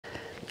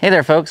Hey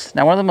there folks.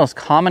 Now one of the most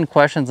common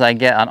questions I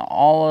get on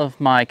all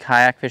of my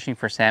kayak fishing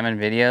for salmon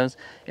videos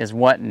is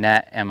what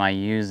net am I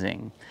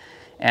using?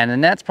 And the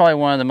net's probably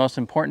one of the most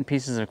important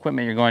pieces of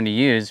equipment you're going to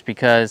use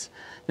because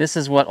this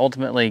is what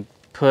ultimately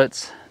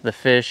puts the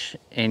fish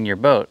in your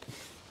boat.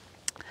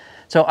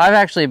 So I've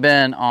actually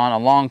been on a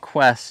long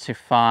quest to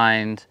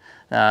find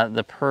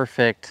the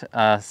perfect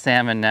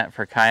salmon net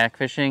for kayak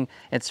fishing.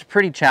 It's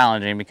pretty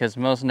challenging because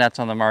most nets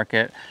on the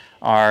market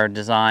are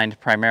designed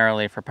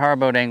primarily for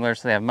powerboat anglers,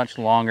 so they have much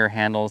longer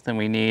handles than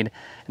we need,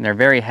 and they're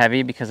very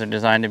heavy because they're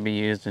designed to be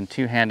used in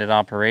two-handed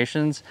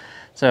operations.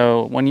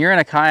 So when you're in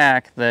a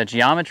kayak, the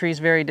geometry is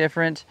very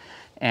different,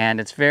 and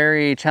it's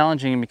very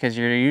challenging because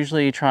you're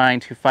usually trying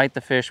to fight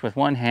the fish with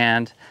one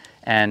hand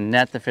and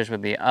net the fish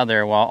with the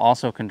other while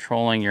also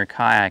controlling your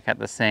kayak at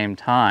the same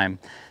time.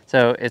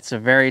 So it's a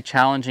very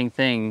challenging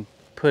thing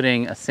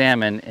putting a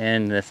salmon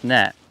in this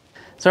net.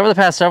 So over the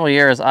past several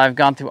years, I've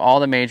gone through all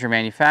the major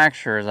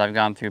manufacturers. I've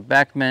gone through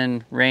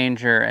Beckman,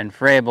 Ranger, and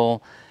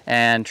Frabel,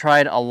 and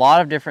tried a lot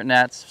of different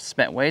nets,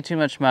 spent way too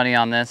much money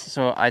on this.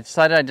 So I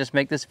decided I'd just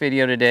make this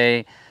video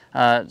today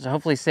to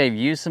hopefully save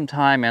you some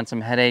time and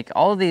some headache.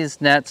 All of these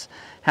nets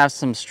have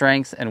some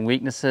strengths and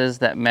weaknesses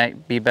that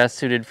might be best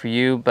suited for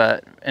you,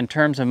 but in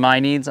terms of my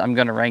needs, I'm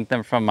gonna rank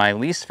them from my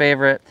least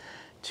favorite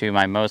to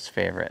my most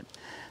favorite.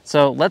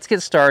 So let's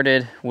get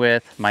started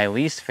with my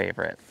least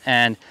favorite.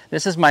 And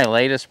this is my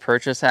latest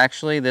purchase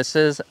actually. This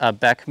is a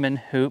Beckman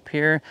hoop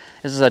here.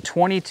 This is a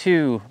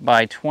 22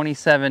 by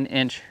 27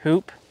 inch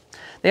hoop.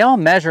 They all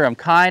measure them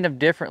kind of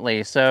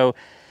differently. So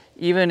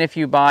even if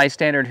you buy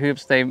standard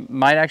hoops, they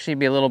might actually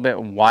be a little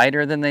bit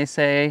wider than they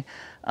say.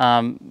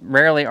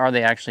 Rarely are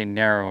they actually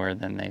narrower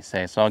than they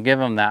say. So I'll give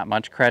them that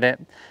much credit.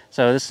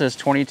 So this is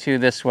 22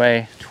 this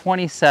way,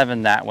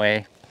 27 that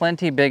way.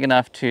 Plenty big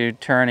enough to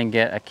turn and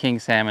get a king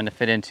salmon to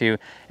fit into,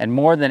 and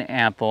more than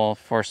ample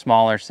for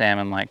smaller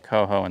salmon like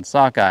coho and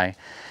sockeye.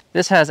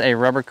 This has a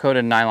rubber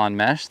coated nylon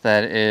mesh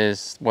that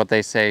is what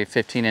they say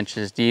 15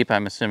 inches deep.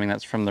 I'm assuming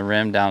that's from the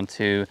rim down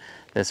to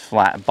this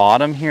flat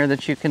bottom here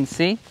that you can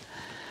see.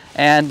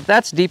 And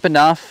that's deep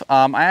enough.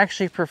 I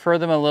actually prefer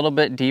them a little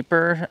bit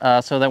deeper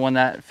so that when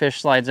that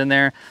fish slides in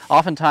there,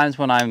 oftentimes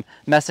when I'm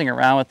messing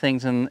around with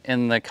things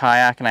in the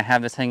kayak and I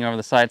have this hanging over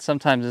the side,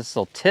 sometimes this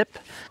will tip.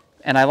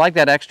 And I like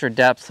that extra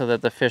depth so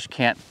that the fish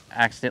can't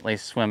accidentally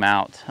swim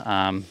out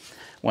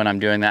when I'm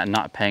doing that and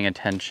not paying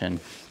attention.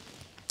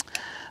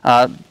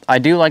 I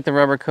do like the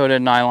rubber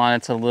coated nylon.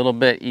 It's a little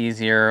bit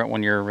easier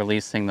when you're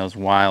releasing those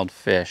wild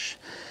fish.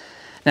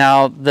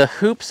 Now the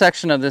hoop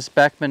section of this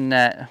Beckman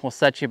net will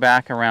set you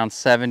back around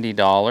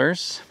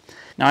 $70.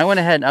 Now I went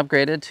ahead and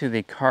upgraded to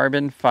the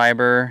carbon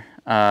fiber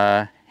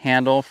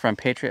handle from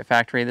Patriot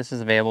Factory. This is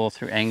available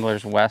through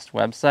Anglers West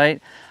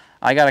website.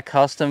 I got a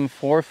custom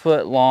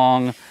 4-foot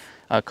long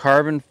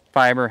carbon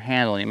fiber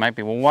handle. You might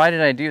be, well, why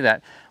did I do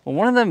that? Well,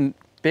 one of the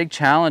big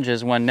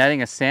challenges when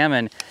netting a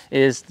salmon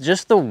is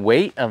just the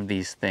weight of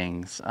these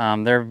things.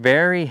 They're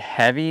very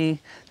heavy.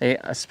 They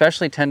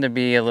especially tend to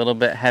be a little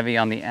bit heavy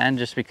on the end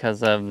just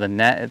because of the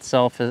net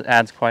itself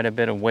adds quite a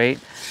bit of weight.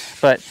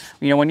 But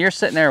you know, when you're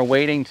sitting there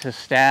waiting to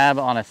stab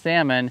on a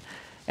salmon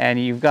and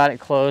you've got it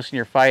close and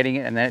you're fighting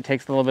it, and then it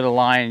takes a little bit of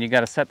line and you got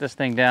to set this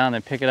thing down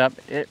and pick it up,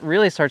 it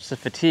really starts to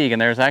fatigue, and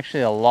there's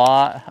actually a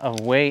lot of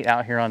weight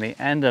out here on the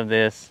end of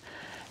this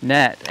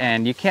net,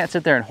 and you can't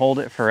sit there and hold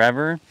it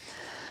forever,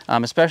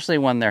 especially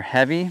when they're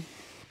heavy.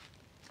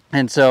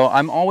 And so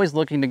I'm always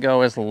looking to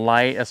go as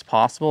light as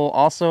possible.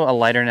 Also, a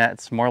lighter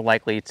net's more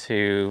likely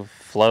to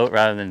float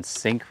rather than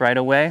sink right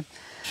away.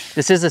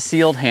 This is a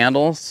sealed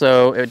handle,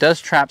 so it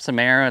does trap some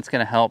air. It's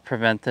going to help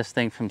prevent this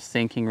thing from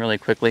sinking really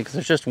quickly because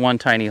there's just one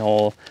tiny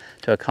hole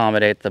to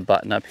accommodate the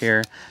button up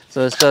here.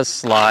 So this does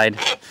slide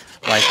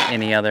like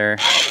any other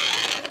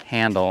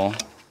handle.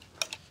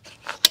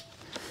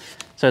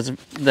 So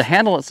the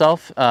handle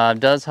itself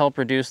does help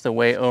reduce the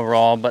weight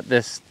overall, but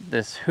this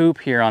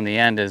hoop here on the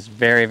end is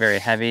very, very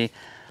heavy.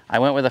 I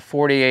went with a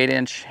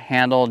 48-inch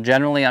handle.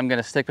 Generally, I'm going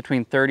to stick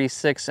between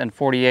 36 and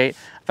 48.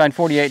 I find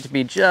 48 to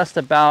be just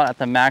about at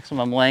the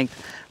maximum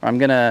length. I'm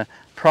going to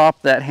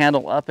prop that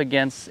handle up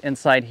against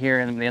inside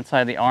here and the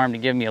inside of the arm to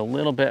give me a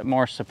little bit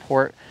more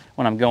support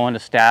when I'm going to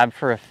stab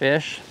for a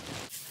fish.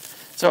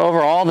 So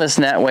overall, this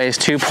net weighs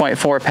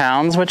 2.4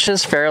 pounds, which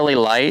is fairly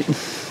light,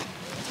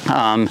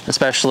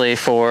 especially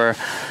for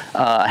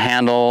a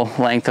handle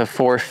length of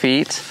 4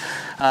 feet.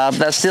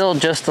 That's still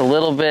just a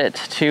little bit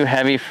too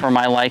heavy for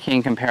my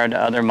liking compared to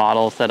other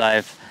models that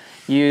I've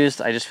used.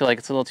 I just feel like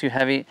it's a little too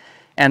heavy.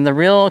 And the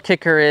real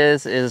kicker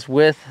is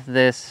with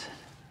this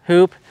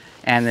hoop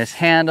and this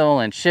handle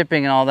and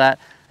shipping and all that,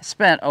 I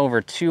spent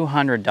over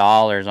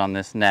 $200 on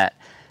this net.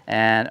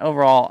 And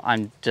overall,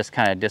 I'm just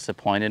kind of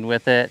disappointed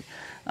with it.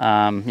 You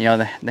know,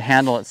 the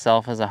handle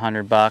itself is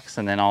 $100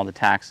 and then all the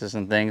taxes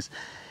and things.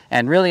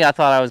 And really, I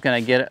thought I was going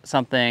to get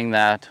something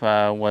that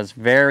was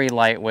very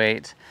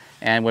lightweight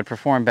and would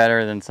perform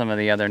better than some of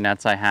the other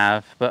nets I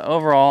have. But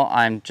overall,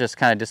 I'm just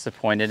kind of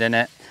disappointed in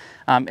it.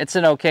 It's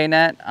an okay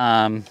net,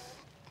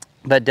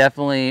 but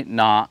definitely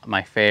not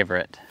my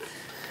favorite.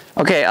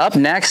 Okay, up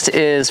next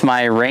is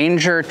my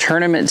Ranger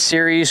Tournament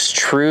Series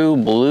True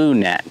Blue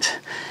net.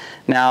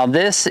 Now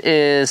this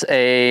is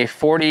a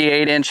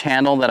 48-inch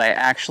handle that I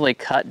actually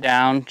cut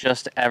down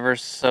just ever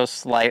so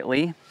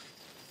slightly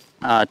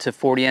to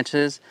 40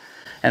 inches.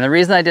 And the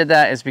reason I did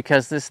that is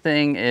because this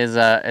thing is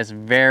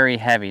very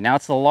heavy. Now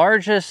it's the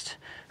largest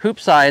hoop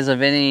size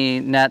of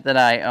any net that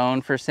I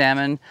own for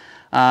salmon.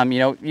 You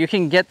know, you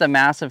can get the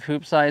massive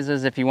hoop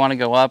sizes if you want to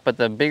go up, but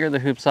the bigger the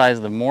hoop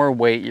size, the more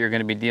weight you're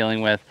going to be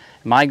dealing with.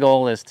 My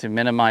goal is to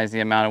minimize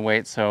the amount of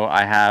weight, so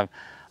I have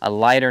a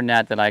lighter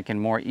net that I can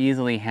more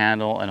easily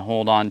handle and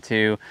hold on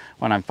to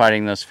when I'm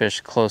fighting those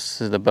fish close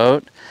to the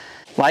boat.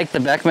 Like the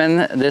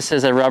Beckman, this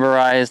is a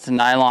rubberized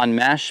nylon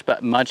mesh,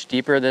 but much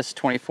deeper, this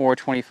 24,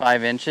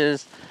 25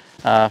 inches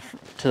to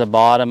the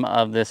bottom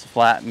of this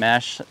flat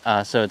mesh.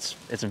 So it's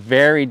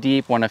very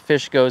deep. When a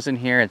fish goes in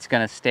here, it's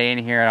gonna stay in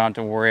here. I don't have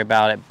to worry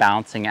about it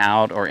bouncing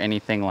out or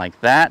anything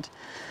like that.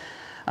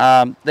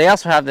 They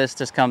also have this,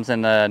 just comes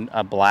in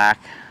a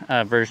black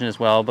version as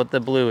well, but the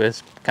blue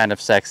is kind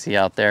of sexy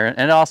out there.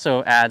 And it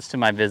also adds to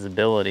my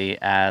visibility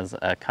as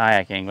a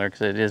kayak angler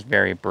because it is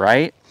very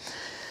bright.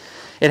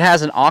 It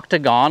has an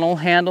octagonal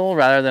handle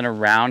rather than a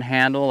round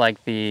handle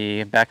like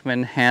the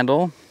Beckman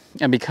handle.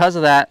 And because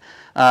of that,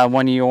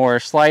 when you're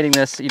sliding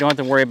this, you don't have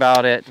to worry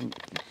about it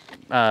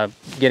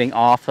getting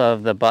off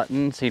of the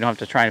button, so you don't have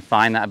to try and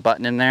find that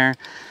button in there.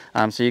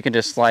 So you can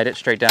just slide it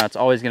straight down. It's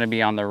always going to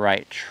be on the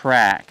right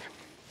track.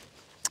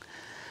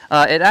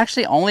 It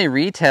actually only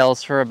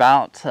retails for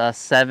about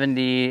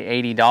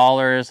 $70,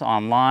 $80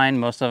 online.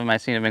 Most of them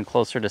I've seen have been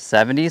closer to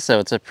 $70, so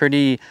it's a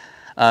pretty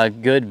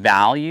good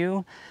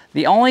value.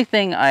 The only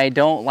thing I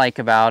don't like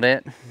about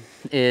it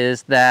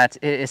is that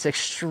it's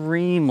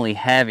extremely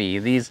heavy.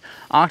 These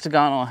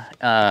octagonal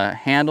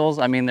handles,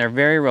 I mean, they're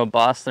very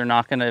robust. They're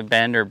not going to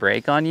bend or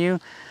break on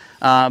you.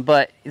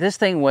 But this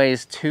thing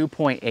weighs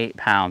 2.8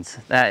 pounds.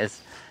 That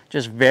is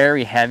just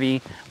very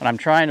heavy. When I'm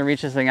trying to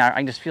reach this thing out,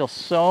 I just feel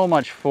so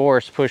much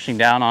force pushing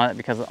down on it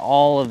because of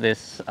all of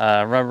this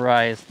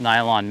rubberized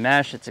nylon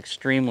mesh. It's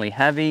extremely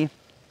heavy.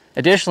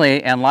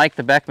 Additionally, and like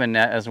the Beckman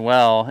net as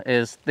well,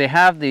 is they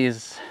have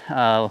these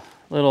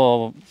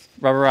little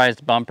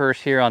rubberized bumpers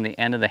here on the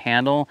end of the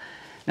handle.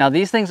 Now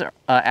these things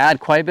add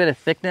quite a bit of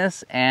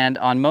thickness, and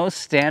on most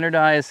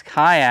standardized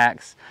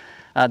kayaks,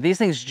 these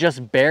things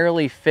just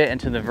barely fit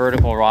into the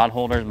vertical rod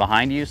holders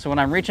behind you. So when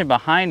I'm reaching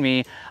behind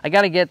me, I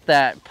got to get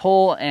that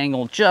pull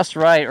angle just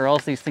right, or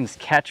else these things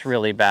catch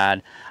really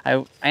bad.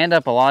 I end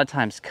up a lot of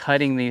times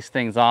cutting these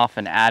things off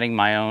and adding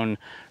my own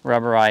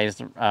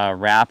rubberized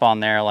wrap on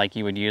there like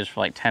you would use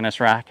for like tennis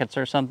rackets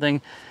or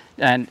something.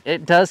 And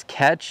it does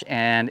catch,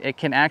 and it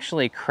can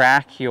actually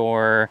crack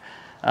your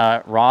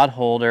rod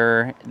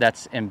holder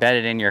that's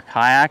embedded in your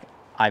kayak.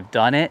 I've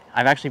done it.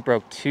 I've actually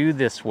broke two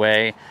this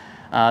way.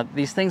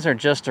 These things are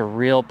just a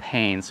real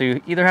pain. So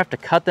you either have to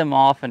cut them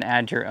off and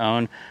add your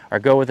own, or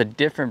go with a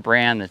different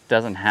brand that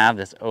doesn't have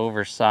this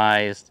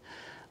oversized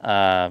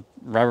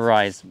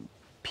rubberized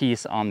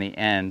piece on the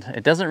end.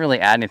 It doesn't really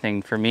add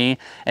anything for me.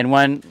 And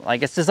when,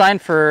 like, it's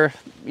designed for,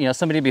 you know,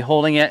 somebody to be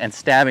holding it and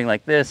stabbing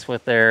like this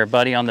with their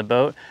buddy on the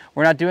boat.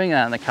 We're not doing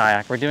that in the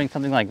kayak. We're doing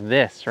something like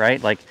this,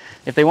 right? Like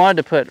if they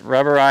wanted to put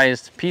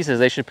rubberized pieces,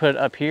 they should put it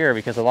up here,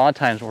 because a lot of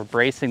times we're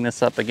bracing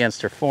this up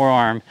against her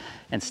forearm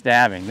and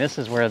stabbing. This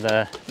is where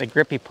the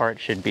grippy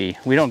part should be.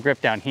 We don't grip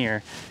down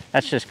here.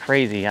 That's just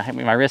crazy. I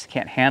mean, my wrist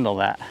can't handle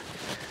that.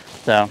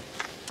 So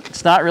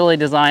it's not really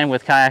designed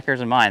with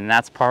kayakers in mind, and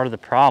that's part of the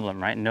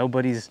problem, right?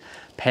 Nobody's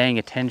paying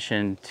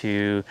attention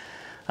to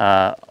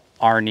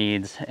our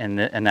needs in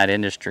that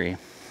industry.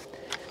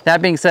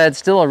 That being said,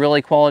 still a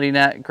really quality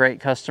net, great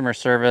customer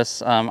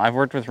service. I've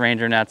worked with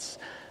Ranger nets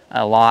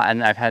a lot,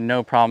 and I've had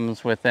no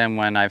problems with them.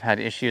 When I've had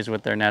issues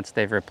with their nets,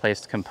 they've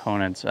replaced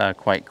components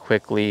quite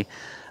quickly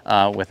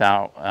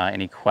without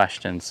any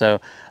question.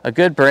 So a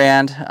good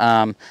brand,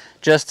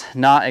 just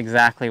not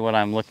exactly what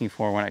I'm looking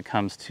for when it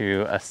comes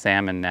to a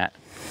salmon net.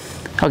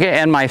 Okay,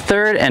 and my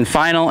third and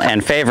final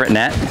and favorite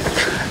net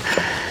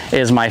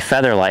is my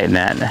Featherlight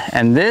net.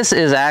 And this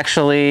is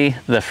actually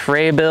the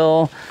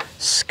Fraybill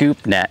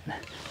Scoop net.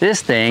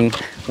 This thing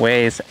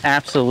weighs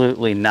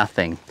absolutely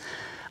nothing.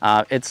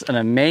 It's an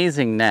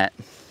amazing net,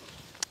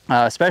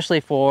 especially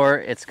for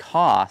its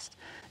cost.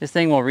 This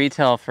thing will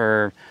retail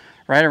for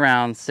right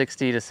around $60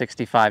 to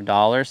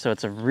 $65, so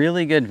it's a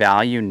really good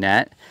value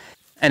net.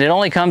 And it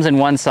only comes in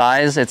one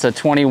size. It's a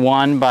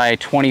 21 by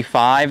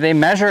 25. They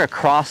measure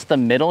across the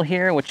middle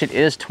here, which it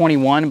is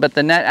 21, but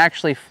the net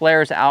actually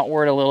flares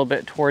outward a little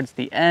bit towards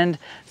the end.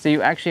 So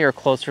you actually are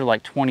closer to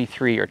like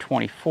 23 or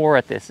 24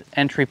 at this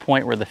entry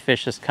point where the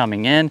fish is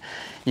coming in.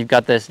 You've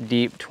got this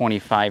deep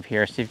 25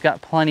 here, so you've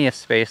got plenty of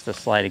space to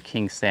slide a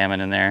king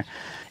salmon in there.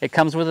 It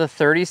comes with a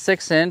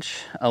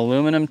 36-inch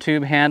aluminum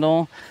tube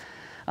handle.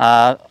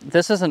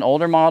 This is an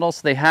older model,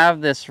 so they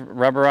have this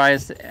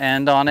rubberized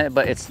end on it,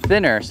 but it's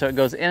thinner, so it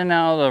goes in and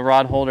out of the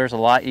rod holders a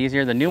lot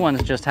easier. The new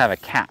ones just have a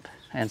cap,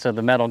 and so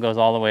the metal goes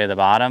all the way to the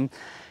bottom,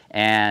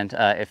 and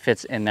it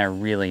fits in there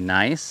really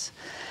nice.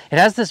 It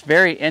has this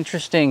very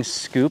interesting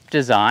scoop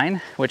design,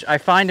 which I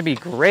find to be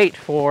great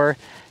for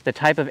the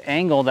type of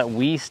angle that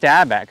we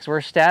stab at, because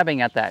we're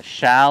stabbing at that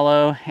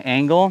shallow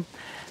angle.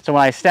 So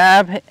when I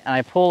stab and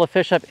I pull a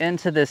fish up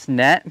into this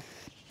net,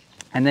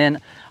 and then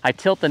I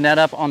tilt the net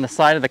up on the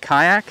side of the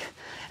kayak,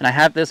 and I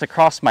have this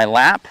across my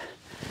lap,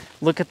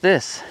 look at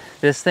this.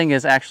 This thing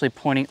is actually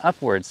pointing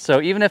upwards. So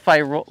even if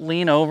I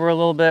lean over a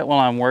little bit while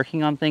I'm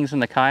working on things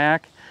in the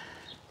kayak,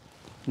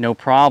 no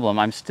problem.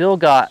 I'm still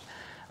got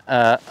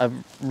a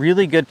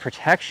really good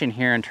protection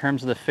here in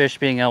terms of the fish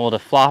being able to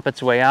flop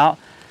its way out.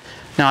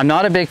 Now, I'm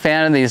not a big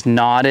fan of these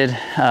knotted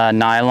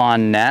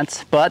nylon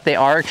nets, but they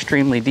are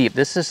extremely deep.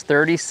 This is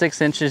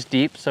 36 inches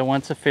deep, so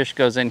once a fish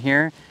goes in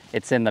here,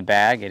 it's in the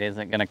bag. It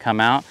isn't gonna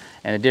come out.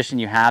 In addition,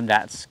 you have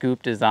that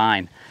scoop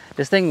design.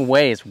 This thing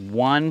weighs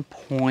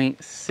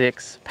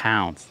 1.6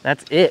 pounds.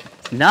 That's it,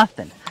 it's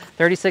nothing.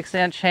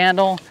 36-inch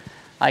handle,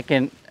 I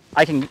can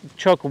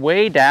choke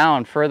way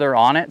down further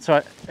on it.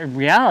 So in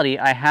reality,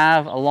 I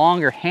have a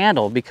longer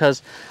handle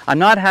because I'm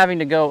not having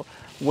to go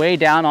way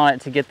down on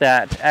it to get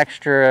that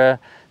extra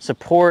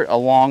support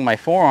along my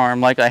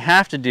forearm like I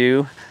have to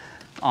do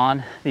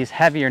on these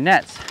heavier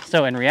nets.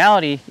 So in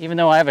reality, even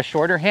though I have a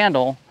shorter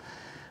handle,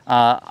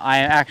 I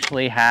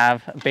actually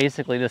have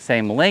basically the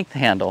same length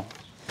handle.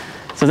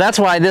 So that's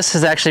why this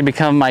has actually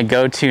become my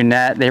go-to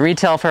net. They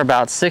retail for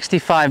about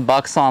 65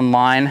 bucks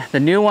online. The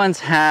new ones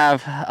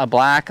have a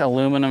black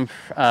aluminum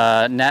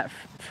net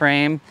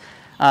frame.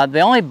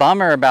 The only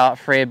bummer about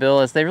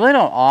Freybill is they really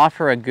don't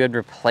offer a good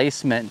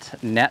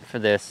replacement net for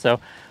this. So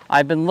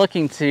I've been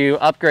looking to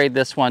upgrade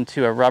this one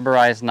to a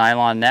rubberized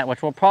nylon net,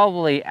 which will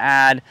probably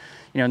add,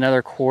 you know,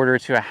 another quarter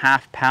to a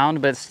half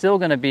pound, but it's still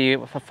going to be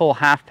a full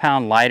half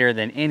pound lighter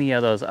than any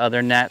of those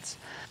other nets.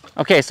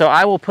 Okay, so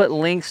I will put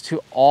links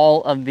to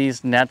all of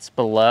these nets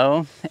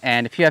below,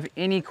 and if you have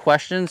any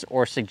questions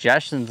or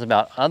suggestions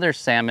about other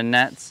salmon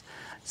nets,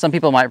 some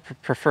people might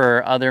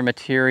prefer other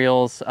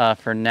materials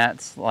for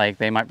nets, like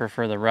they might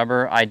prefer the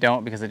rubber. I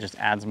don't, because it just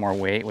adds more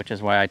weight, which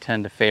is why I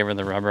tend to favor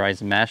the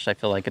rubberized mesh. I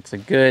feel like it's a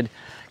good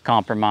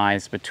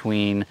compromise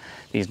between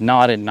these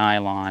knotted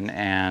nylon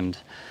and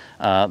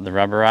the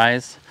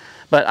rubberized.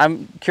 But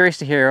I'm curious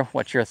to hear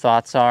what your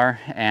thoughts are,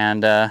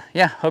 and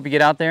yeah, hope you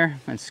get out there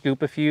and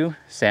scoop a few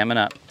salmon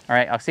up. All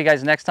right, I'll see you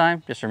guys next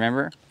time. Just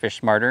remember, fish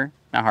smarter,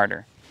 not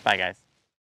harder. Bye, guys.